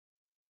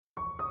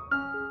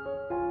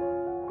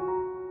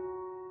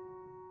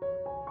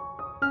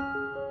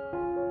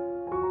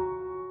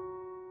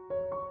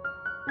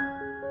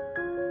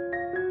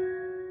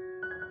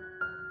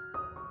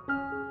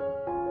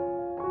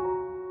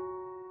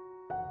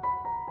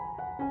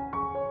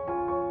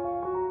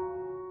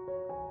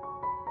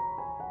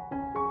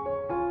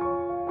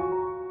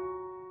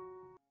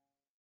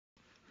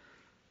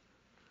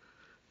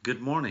Good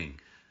morning.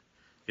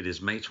 It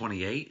is May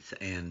 28th,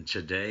 and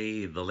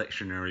today the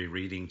lectionary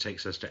reading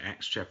takes us to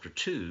Acts chapter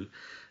 2,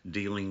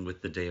 dealing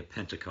with the day of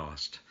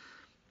Pentecost.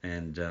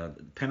 And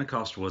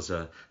Pentecost was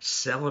a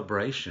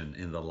celebration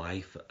in the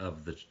life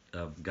of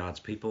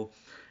God's people,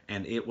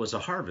 and it was a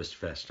harvest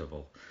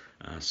festival.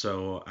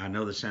 So I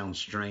know this sounds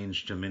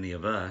strange to many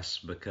of us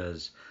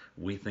because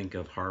we think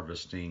of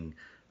harvesting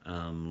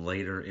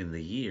later in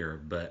the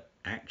year, but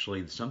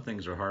actually some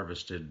things are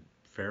harvested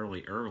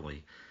fairly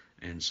early.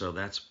 And so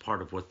that's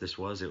part of what this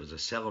was. It was a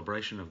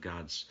celebration of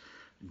God's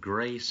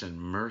grace and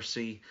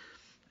mercy.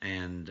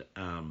 And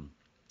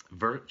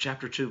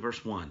chapter 2,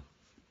 verse 1.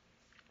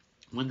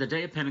 When the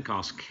day of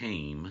Pentecost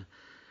came,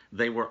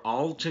 they were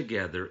all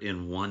together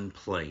in one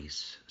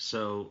place.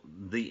 So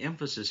the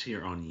emphasis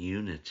here on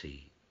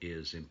unity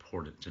is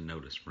important to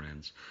notice,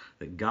 friends,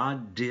 that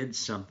God did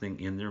something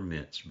in their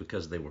midst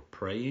because they were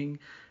praying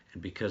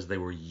and because they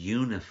were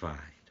unified.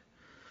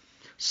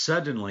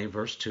 Suddenly,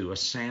 verse 2, a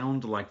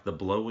sound like the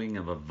blowing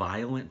of a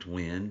violent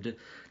wind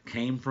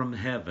came from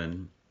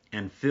heaven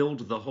and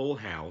filled the whole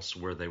house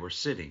where they were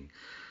sitting.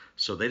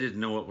 So they didn't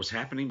know what was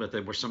happening, but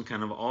there was some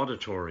kind of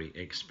auditory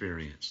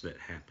experience that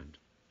happened.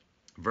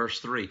 Verse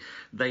 3,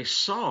 they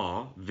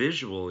saw,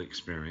 visual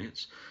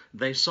experience,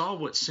 they saw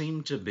what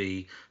seemed to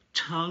be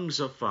tongues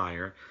of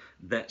fire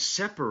that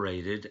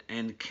separated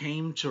and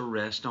came to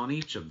rest on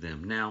each of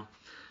them. Now,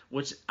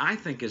 what I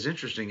think is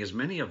interesting is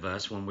many of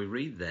us, when we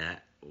read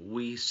that,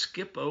 we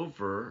skip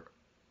over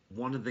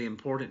one of the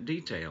important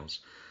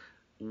details.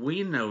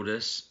 We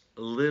notice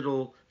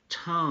little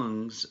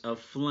tongues of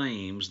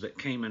flames that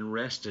came and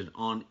rested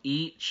on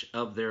each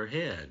of their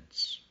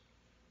heads.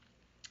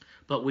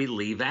 But we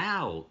leave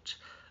out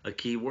a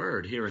key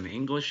word. Here in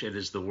English, it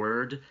is the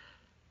word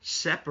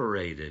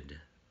separated,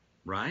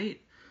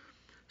 right?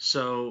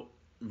 So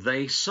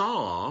they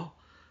saw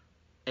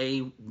a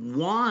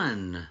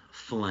one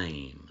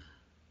flame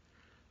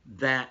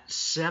that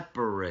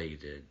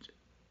separated.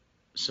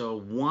 So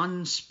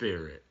one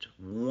spirit,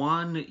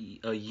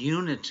 a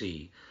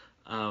unity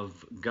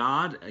of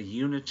God, a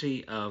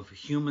unity of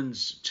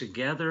humans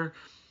together,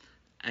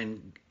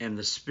 and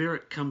the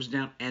Spirit comes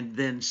down and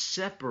then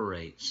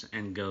separates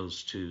and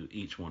goes to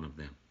each one of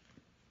them.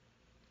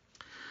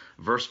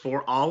 Verse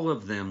 4, all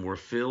of them were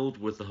filled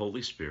with the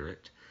Holy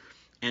Spirit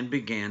and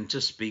began to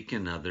speak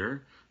in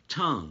other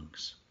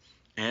tongues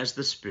as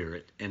the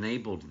Spirit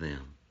enabled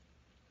them.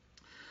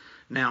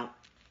 Now,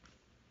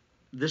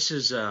 this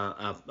is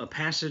a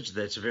passage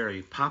that's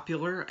very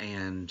popular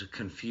and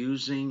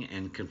confusing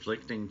and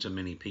conflicting to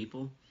many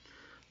people.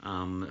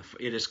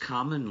 It is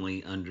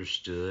commonly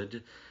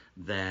understood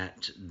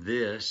that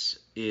this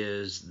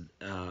is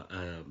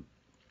a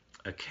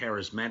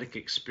charismatic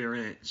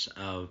experience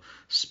of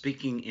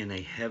speaking in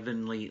a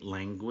heavenly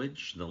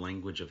language, the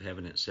language of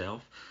heaven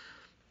itself,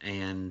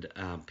 and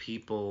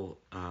people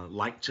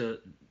like to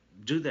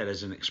do that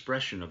as an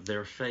expression of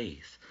their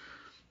faith.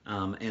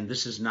 And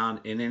this is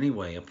not in any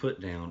way a put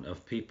down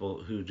of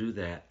people who do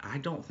that. I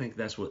don't think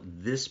that's what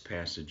this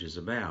passage is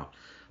about.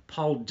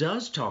 Paul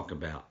does talk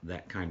about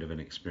that kind of an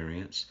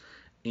experience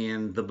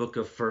in the book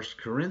of 1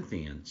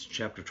 Corinthians,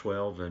 chapter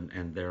 12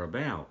 and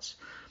thereabouts.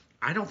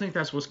 I don't think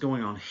that's what's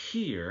going on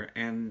here,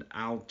 and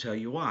I'll tell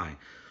you why.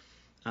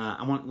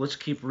 Let's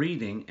keep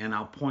reading, and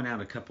I'll point out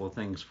a couple of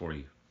things for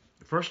you.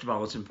 First of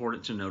all, it's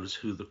important to notice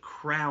who the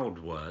crowd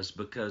was,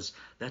 because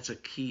that's a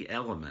key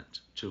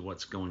element to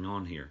what's going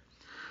on here.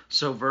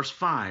 So verse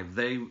 5,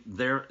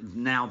 there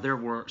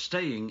were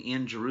staying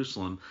in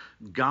Jerusalem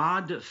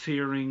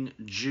God-fearing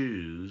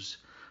Jews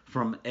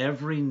from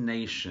every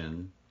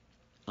nation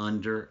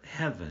under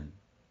heaven.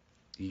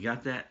 You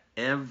got that?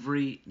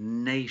 Every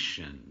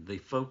nation. The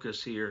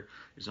focus here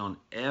is on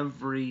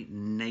every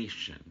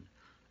nation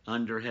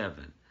under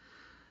heaven.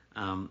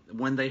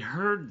 When they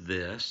heard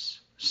this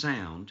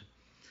sound,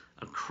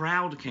 a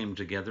crowd came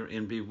together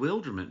in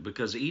bewilderment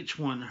because each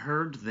one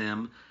heard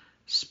them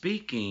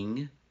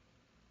speaking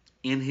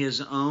in his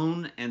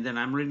own, and then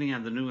I'm reading out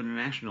of the New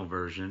International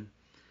Version,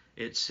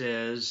 it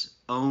says,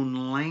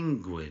 own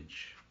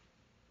language.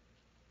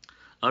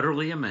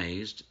 Utterly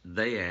amazed,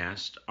 they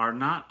asked, are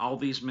not all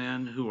these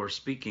men who are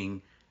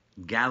speaking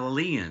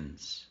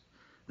Galileans?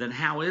 Then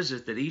how is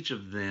it that each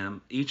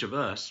of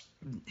us,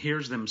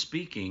 hears them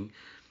speaking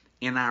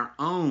in our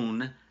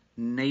own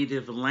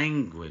native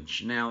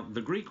language? Now,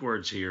 the Greek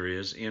words here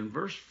is, in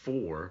verse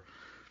 4,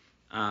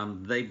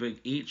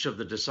 each of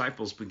the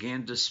disciples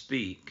began to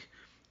speak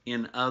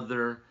in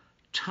other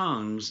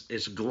tongues.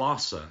 Is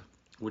glossa,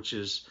 which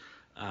is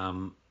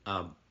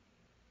a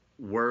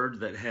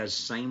word that has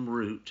same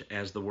root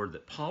as the word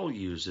that Paul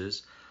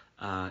uses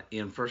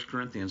in 1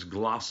 Corinthians,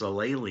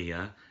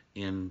 glossolalia,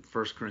 in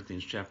 1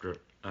 Corinthians chapter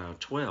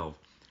 12.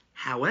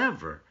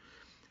 However,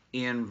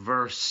 in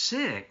verse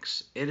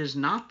 6, it is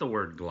not the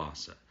word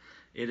glossa.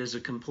 It is a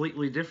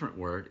completely different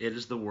word. It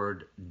is the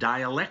word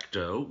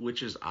dialecto,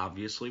 which is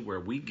obviously where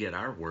we get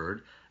our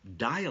word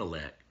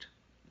dialect.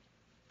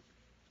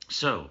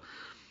 So,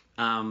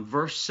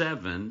 verse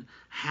 7,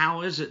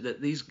 how is it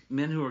that these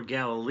men who are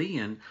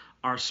Galilean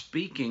are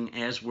speaking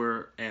as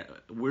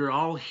we're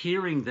all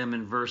hearing them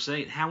in verse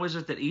 8. How is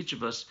it that each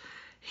of us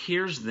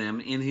hears them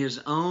in his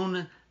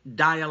own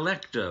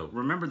dialecto?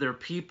 Remember, they're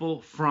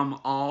people from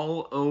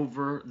all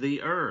over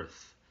the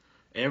earth,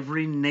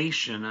 every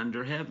nation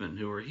under heaven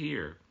who are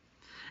here.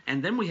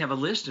 And then we have a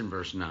list in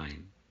verse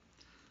 9.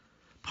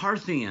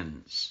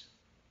 Parthians,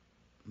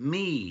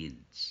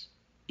 Medes,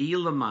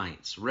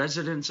 Elamites,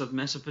 residents of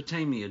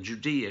Mesopotamia,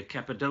 Judea,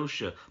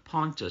 Cappadocia,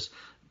 Pontus.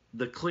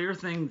 The clear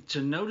thing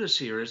to notice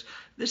here is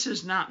this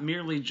is not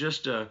merely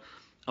just a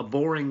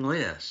boring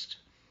list.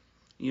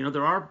 You know,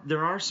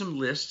 there are some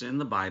lists in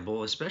the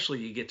Bible, especially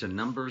you get to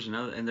Numbers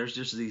and there's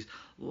just these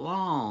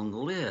long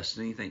lists,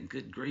 and you think,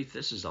 good grief,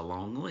 this is a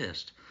long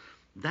list.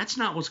 That's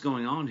not what's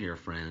going on here,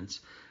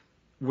 friends.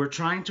 We're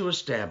trying to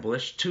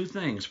establish two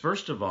things.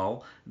 First of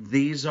all,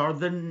 these are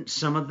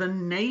some of the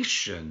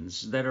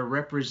nations that are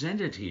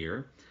represented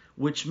here,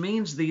 which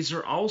means these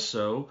are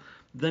also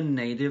the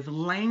native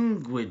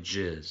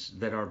languages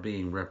that are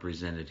being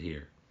represented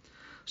here.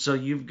 So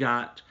you've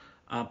got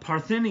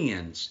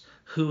Parthians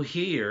who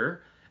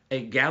hear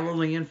a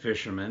Galilean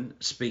fisherman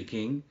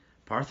speaking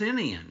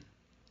Parthian.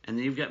 And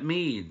then you've got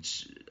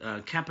Medes,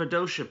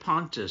 Cappadocia,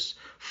 Pontus,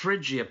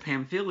 Phrygia,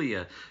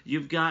 Pamphylia.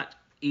 You've got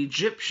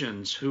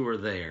Egyptians who are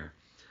there,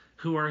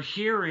 who are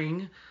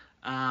hearing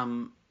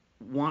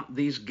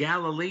these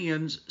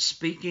Galileans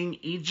speaking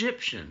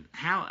Egyptian.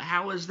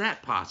 How is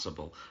that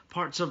possible?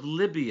 Parts of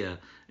Libya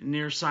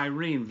near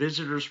Cyrene,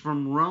 visitors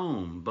from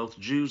Rome, both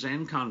Jews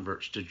and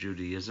converts to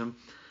Judaism,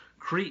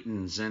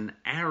 Cretans and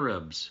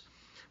Arabs.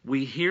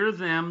 We hear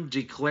them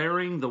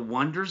declaring the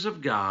wonders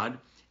of God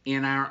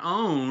in our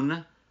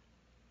own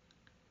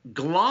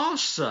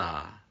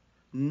glossa,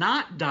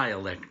 not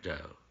dialecto.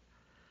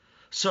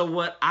 So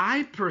what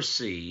I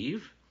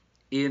perceive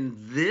in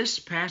this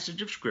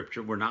passage of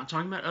Scripture, we're not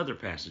talking about other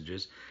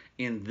passages,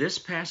 in this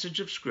passage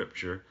of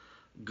Scripture,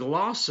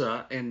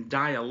 glossa and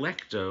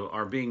dialecto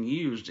are being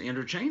used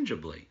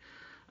interchangeably.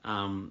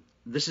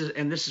 This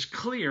is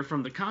clear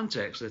from the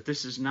context that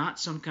this is not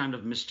some kind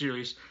of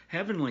mysterious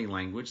heavenly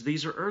language.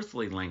 These are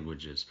earthly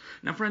languages.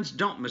 Now, friends,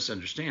 don't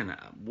misunderstand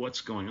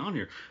what's going on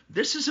here.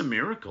 This is a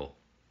miracle.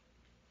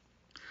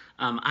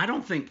 I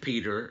don't think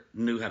Peter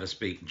knew how to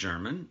speak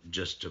German,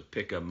 just to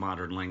pick a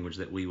modern language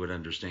that we would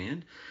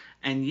understand.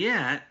 And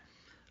yet,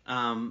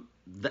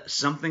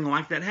 something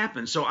like that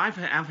happened. So I've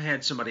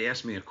had somebody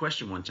ask me a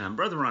question one time,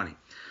 Brother Ronnie,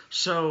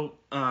 so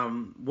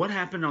what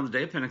happened on the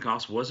day of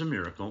Pentecost was a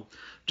miracle.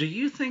 Do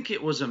you think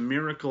it was a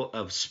miracle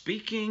of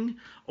speaking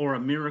or a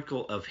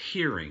miracle of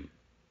hearing?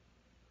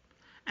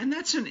 And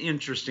that's an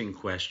interesting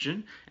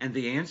question. And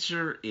the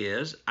answer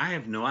is, I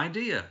have no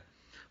idea.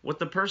 What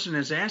the person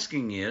is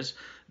asking is,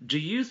 do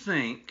you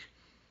think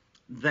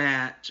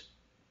that,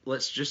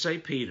 let's just say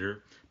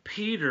Peter,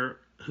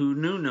 who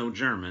knew no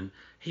German,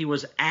 he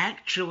was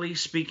actually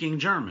speaking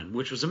German,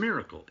 which was a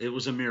miracle. It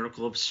was a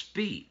miracle of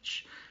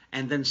speech.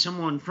 And then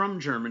someone from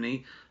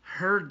Germany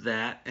heard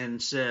that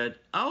and said,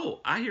 oh,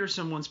 I hear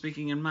someone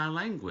speaking in my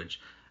language.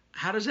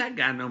 How does that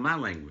guy know my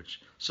language?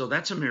 So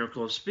that's a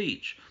miracle of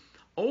speech.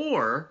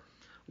 Or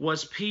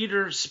was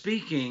Peter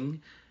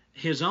speaking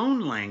his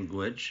own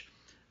language,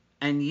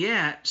 and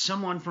yet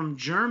someone from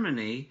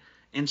Germany,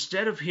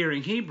 instead of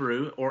hearing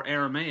Hebrew or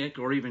Aramaic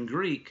or even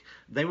Greek,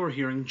 they were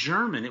hearing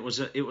German? It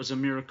was a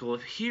miracle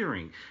of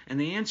hearing. And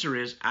the answer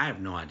is, I have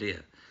no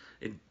idea.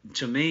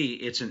 To me,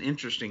 it's an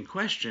interesting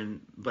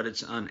question, but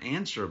it's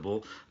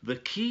unanswerable. The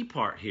key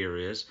part here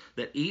is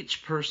that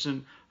each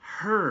person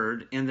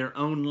heard in their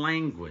own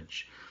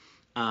language.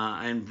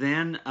 And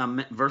then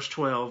verse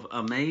 12,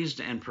 amazed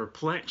and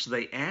perplexed,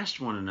 they asked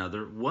one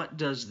another, what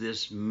does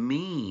this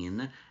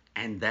mean?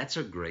 And that's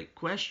a great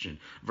question.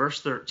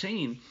 Verse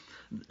 13,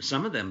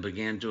 some of them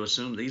began to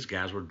assume these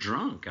guys were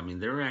drunk. I mean,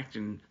 they're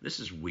acting,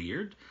 this is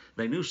weird.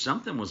 They knew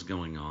something was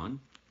going on.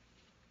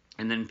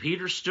 And then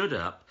Peter stood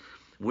up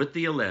with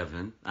the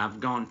 11. I've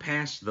gone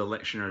past the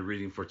lectionary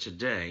reading for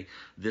today.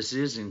 This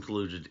is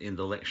included in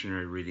the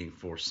lectionary reading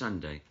for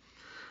Sunday.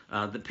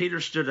 Peter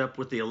stood up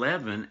with the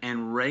 11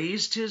 and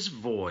raised his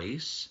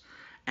voice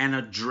and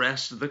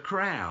addressed the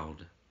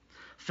crowd.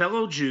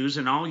 Fellow Jews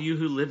and all you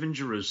who live in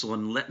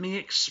Jerusalem, let me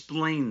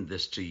explain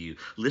this to you.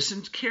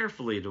 Listen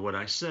carefully to what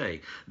I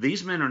say.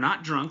 These men are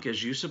not drunk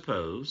as you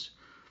suppose.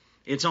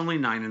 It's only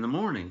 9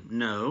 a.m.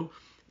 No,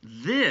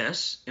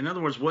 this, in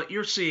other words, what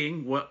you're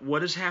seeing,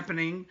 what is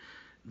happening,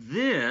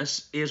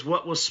 this is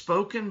what was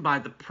spoken by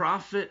the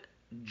prophet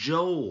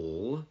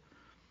Joel.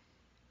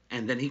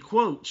 And then he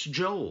quotes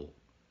Joel.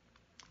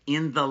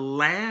 In the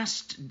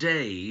last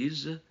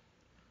days,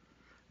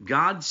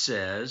 God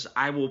says,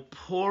 I will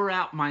pour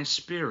out my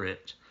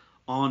spirit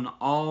on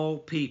all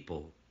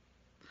people.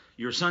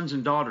 Your sons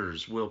and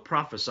daughters will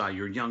prophesy.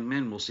 Your young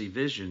men will see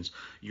visions.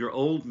 Your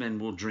old men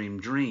will dream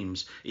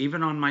dreams.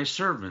 Even on my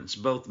servants,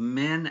 both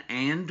men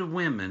and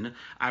women,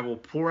 I will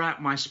pour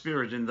out my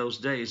spirit in those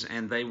days,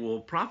 and they will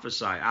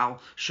prophesy.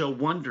 I'll show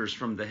wonders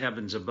from the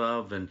heavens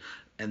above, and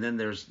then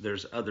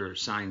there's other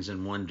signs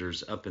and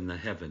wonders up in the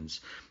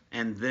heavens.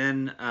 And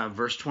then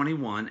verse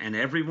 21, and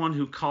everyone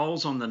who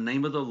calls on the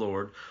name of the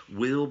Lord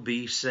will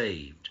be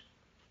saved.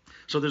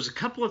 So there's a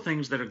couple of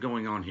things that are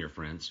going on here,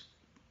 friends.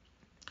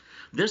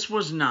 This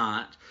was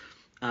not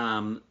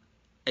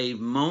a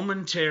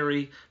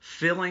momentary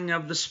filling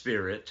of the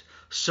Spirit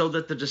so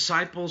that the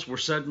disciples were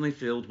suddenly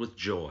filled with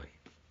joy.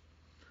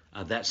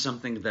 That's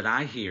something that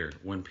I hear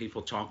when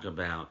people talk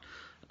about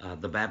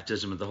the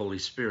baptism of the Holy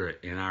Spirit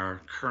in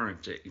our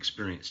current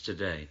experience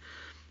today.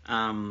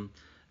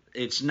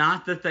 It's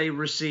not that they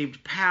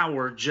received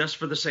power just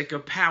for the sake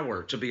of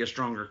power to be a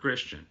stronger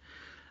Christian.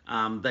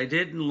 They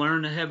didn't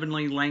learn a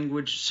heavenly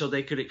language so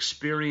they could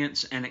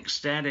experience an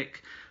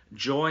ecstatic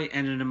joy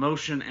and an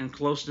emotion and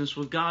closeness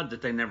with God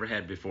that they never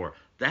had before.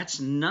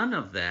 None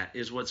of that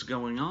is what's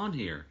going on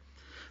here.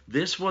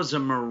 This was a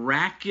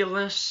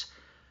miraculous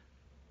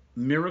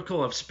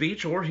miracle of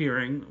speech or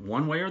hearing,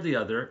 one way or the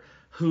other,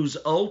 whose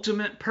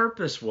ultimate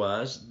purpose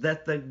was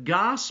that the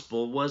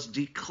gospel was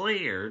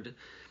declared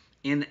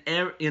in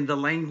the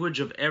language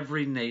of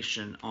every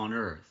nation on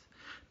earth.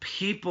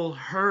 People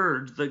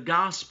heard the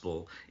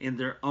gospel in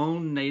their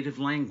own native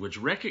language,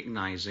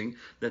 recognizing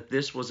that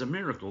this was a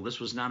miracle.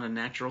 This was not a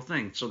natural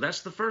thing. So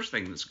that's the first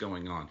thing that's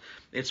going on.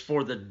 It's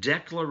for the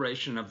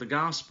declaration of the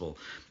gospel.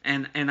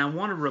 And I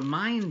want to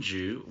remind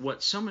you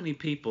what so many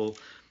people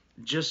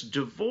just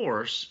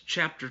divorce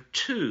chapter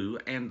 2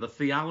 and the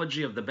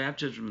theology of the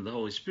baptism of the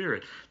Holy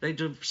Spirit. They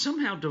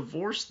somehow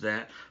divorce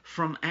that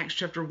from Acts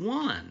chapter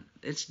 1.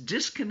 It's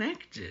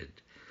disconnected.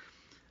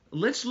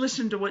 Let's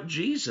listen to what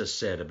Jesus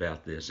said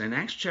about this. In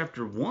Acts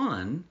chapter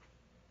 1,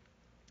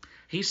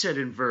 he said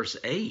in verse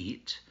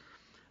 8,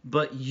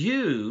 "But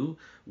you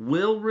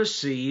will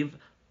receive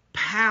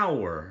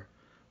power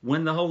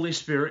when the Holy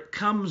Spirit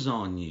comes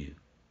on you."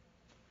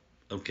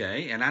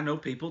 Okay, and I know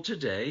people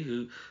today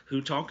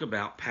who talk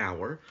about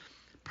power,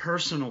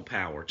 personal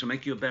power, to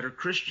make you a better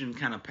Christian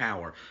kind of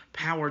power,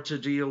 power to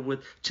deal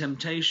with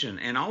temptation,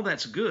 and all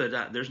that's good.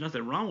 There's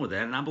nothing wrong with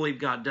that, and I believe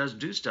God does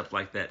do stuff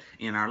like that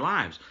in our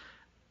lives.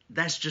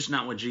 That's just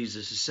not what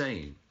Jesus is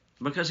saying,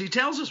 because he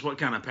tells us what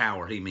kind of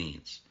power he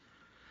means.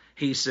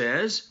 He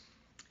says,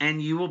 "And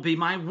you will be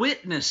my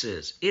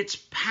witnesses." It's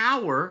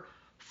power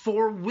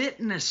for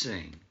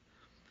witnessing.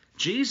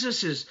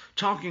 Jesus is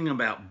talking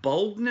about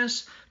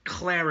boldness,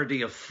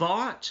 clarity of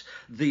thought,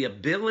 the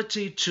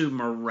ability to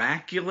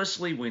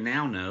miraculously, we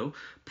now know,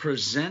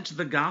 present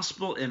the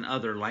gospel in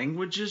other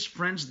languages.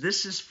 Friends,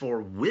 this is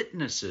for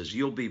witnesses.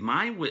 You'll be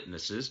my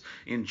witnesses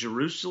in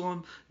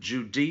Jerusalem,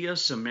 Judea,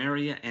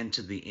 Samaria, and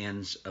to the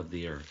ends of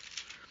the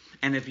earth.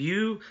 And if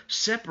you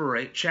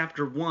separate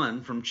chapter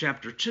 1 from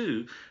chapter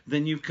 2,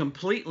 then you've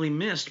completely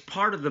missed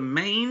part of the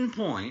main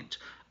point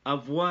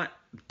of what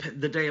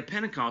the day of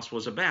Pentecost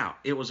was about.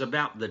 It was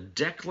about the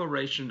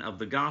declaration of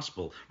the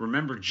gospel.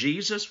 Remember,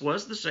 Jesus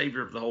was the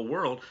Savior of the whole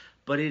world,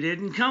 but he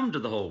didn't come to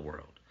the whole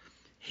world.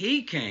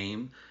 He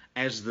came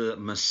as the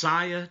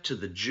Messiah to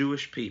the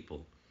Jewish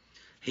people.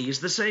 He's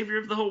the Savior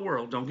of the whole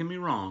world, don't get me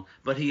wrong,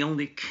 but he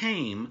only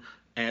came,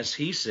 as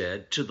he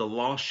said, to the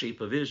lost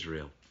sheep of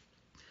Israel.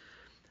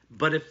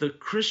 But if the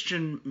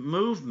Christian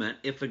movement,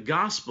 if the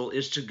gospel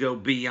is to go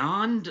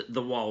beyond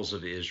the walls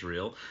of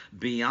Israel,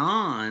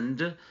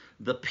 beyond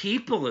the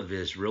people of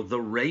Israel,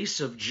 the race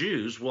of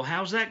Jews, well,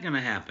 how's that going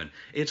to happen?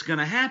 It's going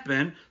to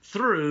happen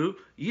through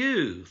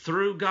you,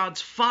 through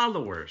God's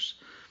followers.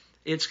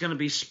 It's going to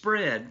be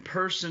spread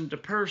person to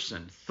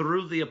person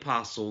through the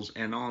apostles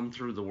and on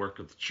through the work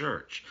of the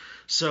church.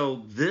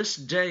 So this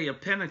day of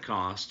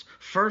Pentecost,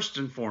 first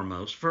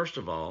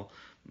of all,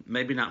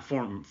 maybe not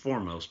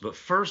foremost, but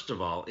first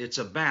of all, it's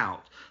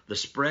about the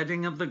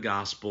spreading of the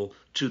gospel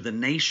to the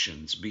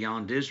nations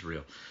beyond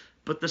Israel.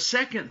 But the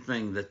second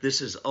thing that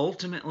this is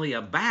ultimately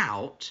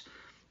about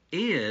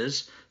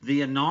is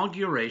the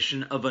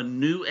inauguration of a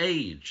new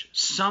age.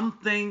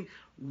 Something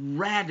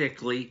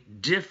radically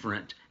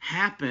different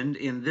happened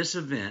in this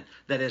event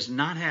that has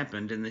not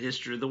happened in the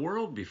history of the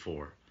world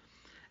before.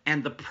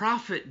 And the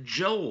prophet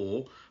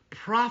Joel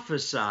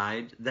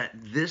prophesied that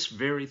this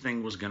very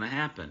thing was going to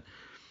happen.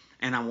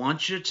 And I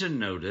want you to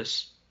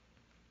notice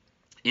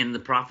in the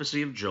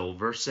prophecy of Joel,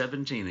 verse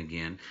 17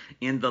 again,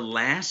 in the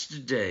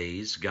last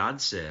days,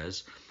 God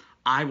says,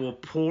 "I will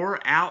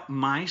pour out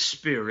my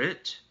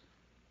spirit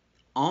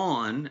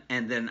on,"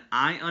 and then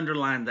I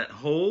underlined that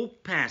whole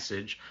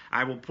passage,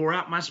 "I will pour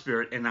out my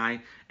spirit," and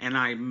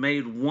I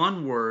made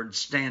one word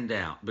stand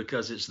out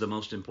because it's the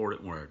most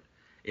important word.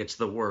 It's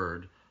the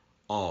word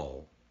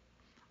all.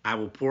 I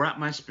will pour out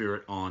my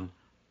spirit on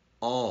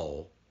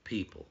all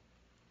people.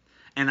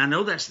 And I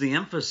know that's the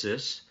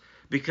emphasis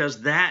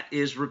because that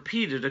is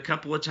repeated a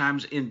couple of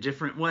times in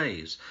different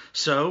ways.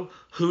 So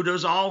who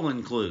does all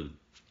include?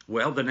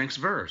 Well, the next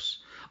verse.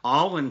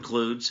 All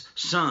includes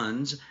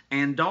sons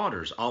and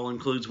daughters. All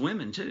includes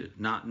women too,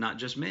 not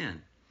just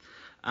men.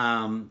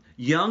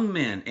 Young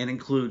men, it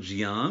includes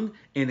young,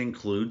 it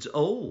includes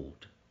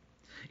old.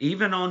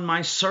 Even on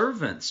my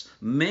servants,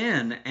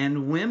 men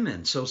and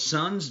women. So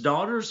sons,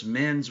 daughters,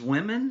 men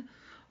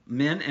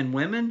and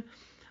women.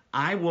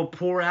 I will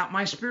pour out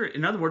my Spirit.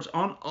 In other words,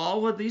 on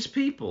all of these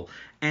people.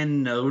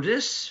 And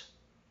notice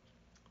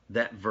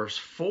that verse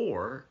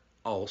 4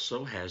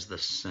 also has the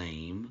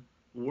same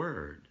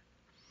word.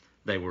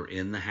 They were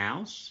in the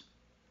house.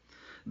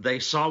 They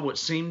saw what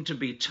seemed to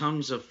be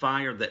tongues of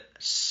fire that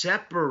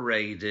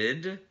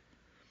separated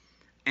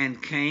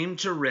and came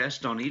to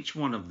rest on each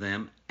one of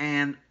them,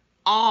 and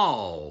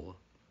all,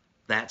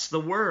 that's the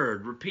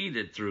word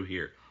repeated through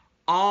here,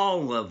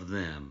 all of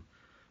them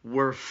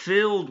were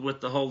filled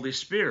with the Holy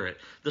Spirit.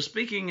 The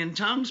speaking in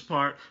tongues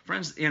part,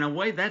 friends, in a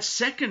way that's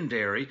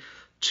secondary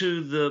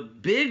to the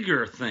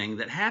bigger thing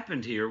that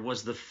happened here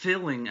was the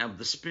filling of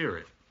the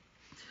Spirit.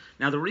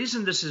 Now, the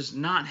reason this has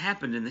not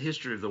happened in the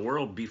history of the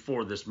world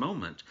before this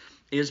moment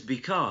is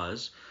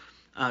because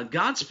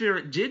God's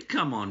Spirit did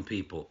come on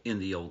people in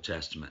the Old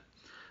Testament,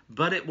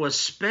 but it was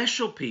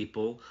special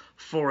people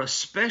for a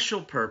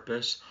special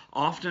purpose,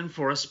 often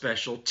for a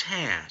special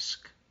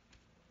task.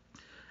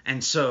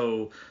 And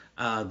so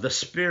the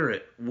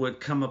Spirit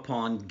would come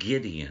upon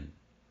Gideon,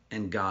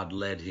 and God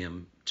led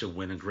him to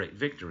win a great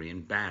victory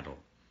in battle.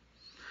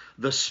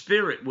 The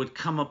Spirit would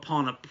come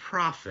upon a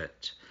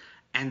prophet,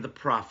 and the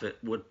prophet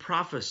would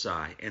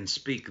prophesy and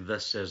speak,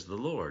 thus says the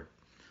Lord.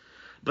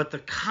 But the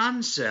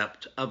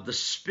concept of the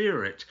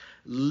Spirit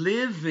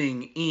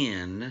living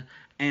in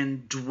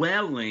and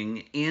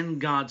dwelling in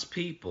God's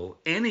people,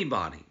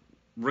 anybody,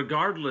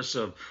 regardless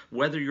of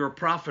whether you're a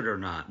prophet or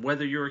not,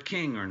 whether you're a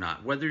king or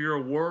not, whether you're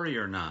a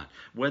warrior or not,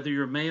 whether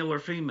you're male or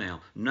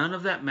female, none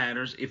of that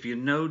matters. If you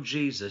know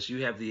Jesus,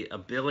 you have the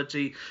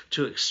ability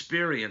to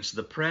experience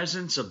the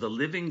presence of the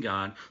living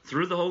God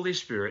through the Holy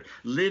Spirit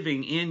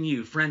living in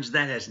you. Friends,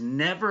 that has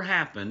never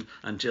happened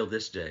until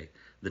this day,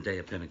 the day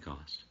of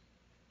Pentecost.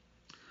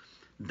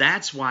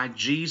 That's why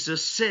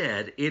Jesus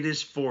said, it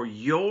is for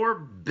your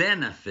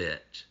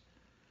benefit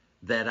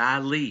that I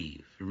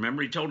leave.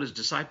 Remember, he told his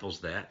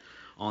disciples that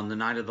on the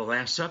night of the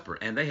Last Supper,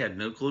 and they had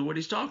no clue what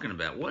he's talking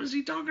about. What is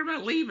he talking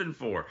about leaving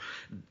for?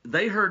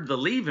 They heard the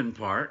leaving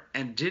part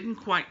and didn't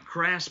quite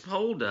grasp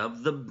hold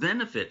of the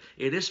benefit.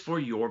 It is for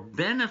your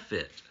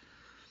benefit.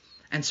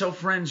 And so,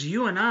 friends,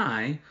 you and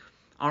I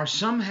are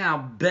somehow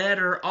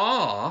better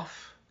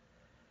off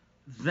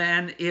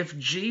than if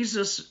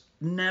Jesus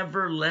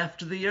never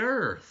left the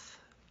earth.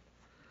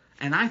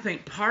 And I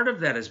think part of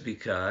that is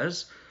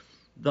because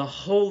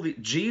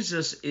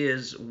Jesus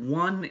is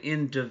one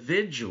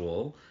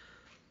individual,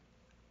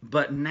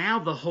 but now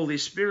the Holy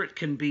Spirit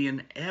can be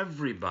in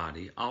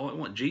everybody all at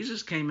once.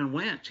 Jesus came and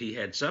went. He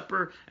had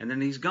supper, and then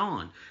he's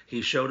gone.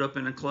 He showed up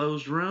in a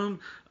closed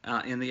room,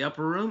 in the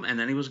upper room, and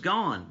then he was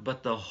gone.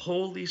 But the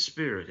Holy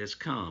Spirit has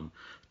come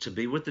to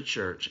be with the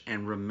church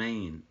and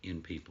remain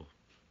in people.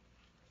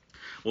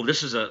 Well,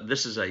 this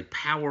is a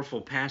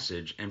powerful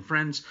passage, and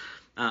friends,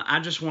 I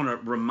just want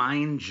to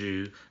remind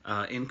you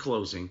in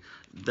closing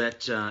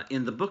that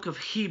in the book of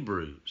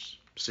Hebrews,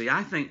 see,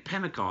 I think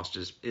Pentecost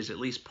is at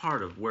least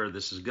part of where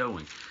this is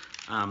going.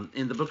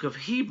 In the book of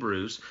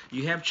Hebrews,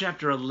 you have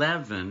chapter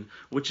 11,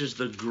 which is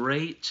the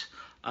great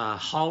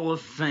hall of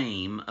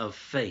fame of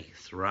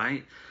faith,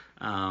 right?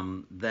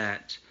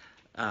 That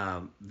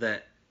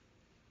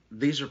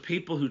these are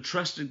people who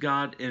trusted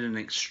God in an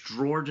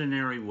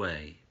extraordinary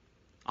way.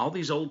 All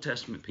these Old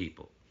Testament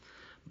people.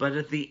 But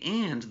at the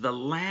end, the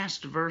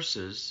last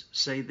verses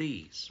say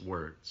these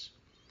words.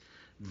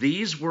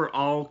 These were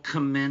all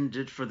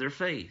commended for their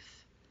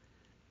faith,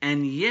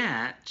 and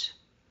yet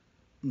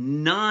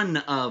none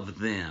of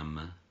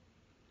them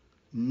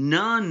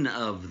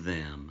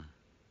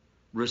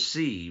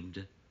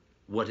received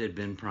what had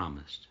been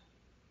promised.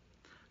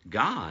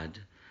 God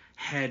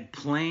had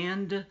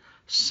planned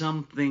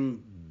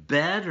something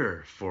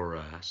better for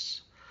us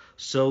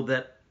so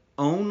that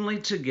only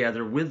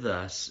together with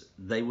us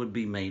they would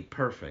be made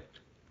perfect.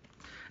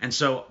 And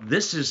so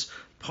this is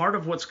part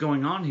of what's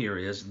going on here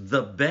is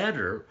the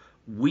better,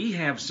 we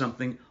have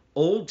something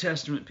Old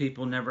Testament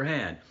people never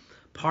had.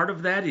 Part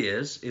of that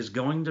is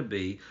going to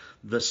be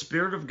the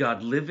Spirit of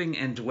God living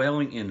and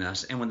dwelling in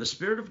us. And when the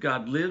Spirit of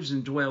God lives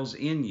and dwells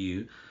in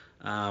you,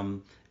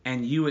 and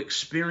you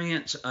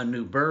experience a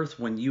new birth,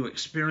 when you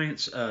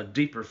experience a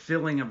deeper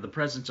filling of the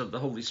presence of the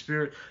Holy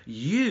Spirit,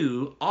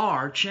 you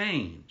are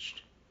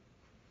changed.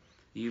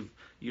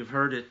 You've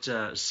heard it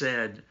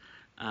said,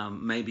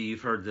 maybe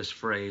you've heard this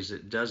phrase,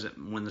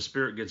 when the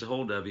Spirit gets a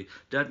hold of you,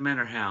 doesn't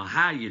matter how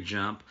high you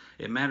jump,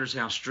 it matters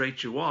how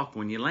straight you walk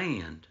when you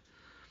land.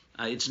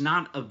 It's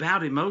not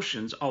about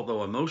emotions,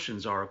 although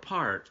emotions are a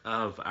part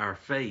of our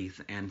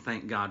faith, and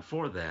thank God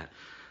for that.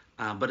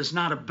 But it's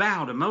not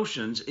about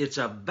emotions, it's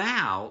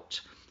about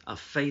a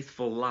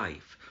faithful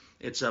life.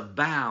 It's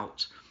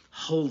about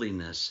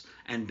holiness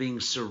and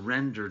being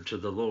surrendered to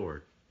the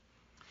Lord.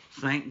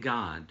 Thank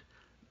God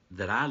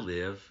that I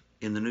live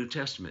in the New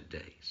Testament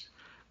days.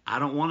 I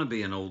don't want to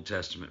be an Old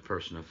Testament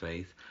person of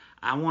faith.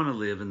 I want to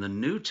live in the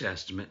New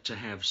Testament to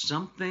have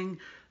something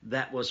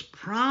that was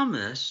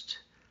promised,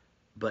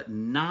 but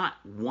not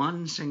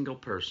one single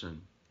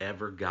person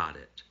ever got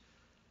it.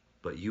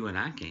 But you and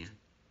I can.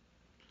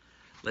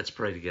 Let's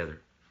pray together.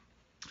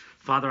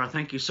 Father, I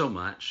thank you so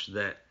much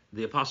that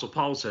the Apostle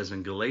Paul says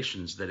in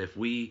Galatians that if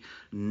we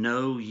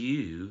know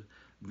you,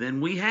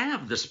 then we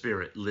have the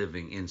Spirit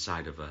living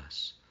inside of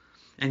us.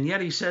 And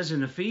yet he says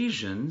in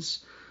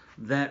Ephesians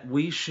that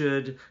we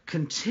should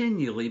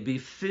continually be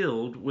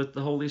filled with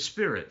the Holy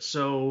Spirit.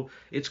 So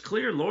it's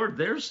clear, Lord,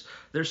 there's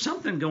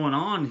something going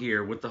on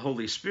here with the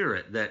Holy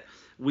Spirit, that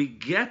we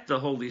get the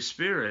Holy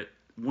Spirit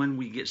when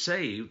we get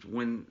saved,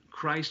 when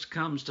Christ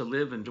comes to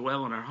live and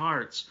dwell in our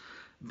hearts.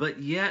 But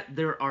yet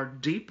there are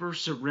deeper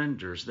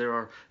surrenders, there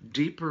are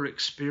deeper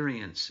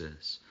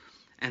experiences.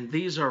 And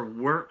these are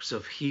works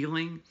of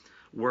healing,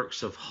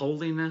 works of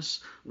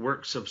holiness,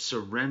 works of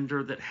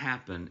surrender that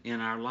happen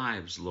in our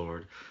lives,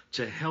 Lord,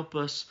 to help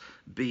us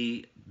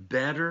be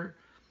better,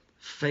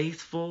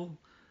 faithful,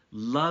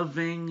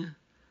 loving,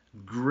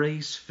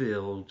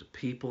 grace-filled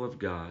people of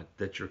God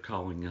that you're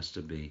calling us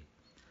to be.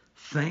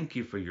 Thank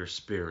you for your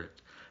Spirit.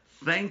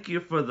 Thank you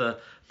for the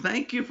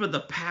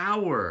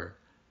power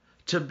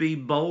to be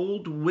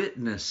bold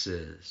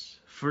witnesses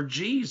for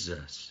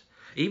Jesus.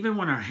 Even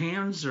when our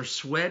hands are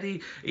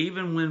sweaty,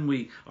 even when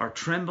we are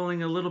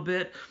trembling a little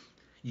bit,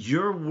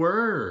 your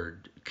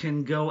word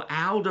can go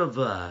out of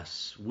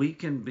us. We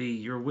can be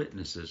your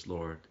witnesses,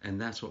 Lord, and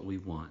that's what we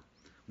want.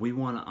 We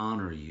want to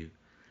honor you.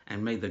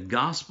 And may the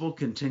gospel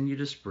continue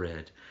to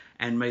spread,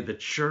 and may the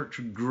church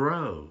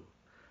grow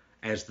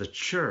as the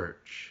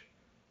church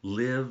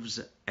lives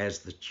as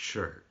the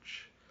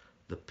church,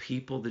 the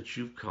people that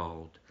you've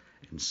called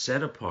and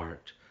set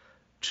apart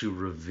to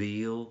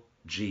reveal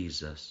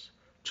Jesus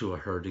to a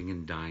hurting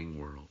and dying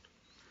world.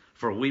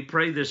 For we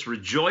pray this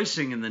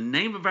rejoicing in the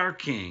name of our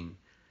King.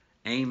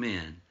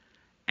 Amen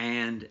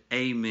and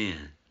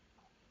amen.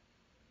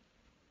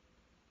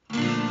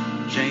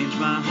 Change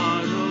my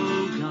heart,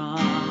 oh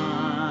God,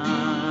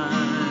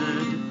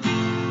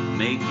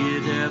 make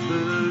it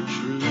ever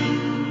true.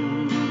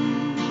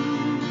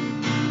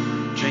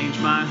 Change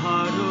my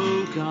heart,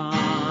 oh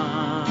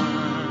God,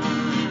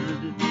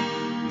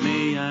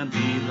 may I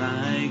be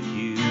like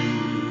you.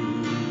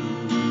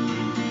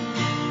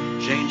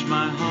 Change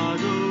my heart,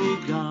 oh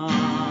God,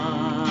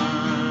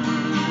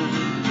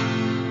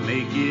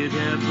 make it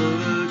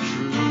ever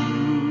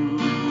true.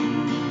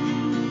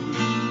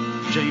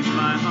 Change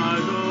my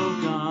heart, oh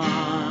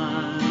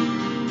God,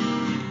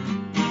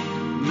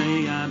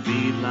 may I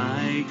be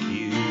like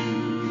you.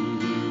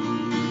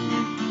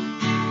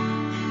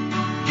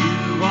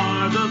 You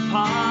are the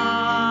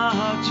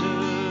potter,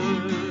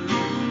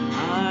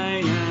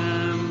 I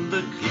am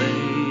the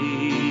clay.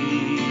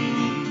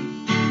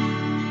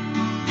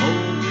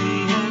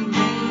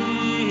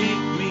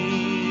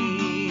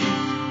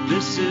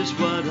 This is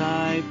what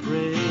I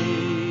pray.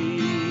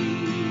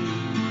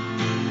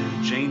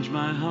 Change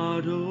my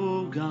heart,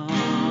 oh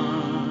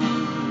God,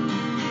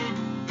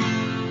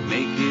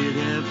 make it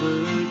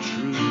ever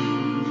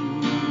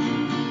true.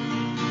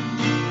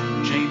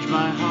 Change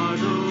my heart,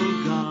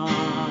 oh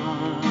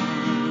God,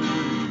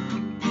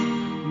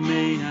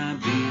 may I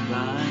be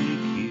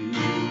like you.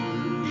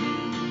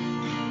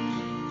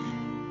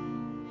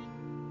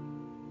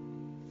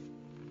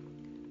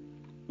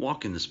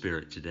 Walk in the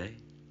Spirit today.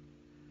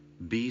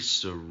 Be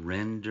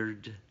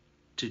surrendered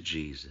to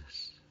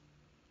Jesus.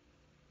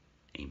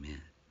 Amen.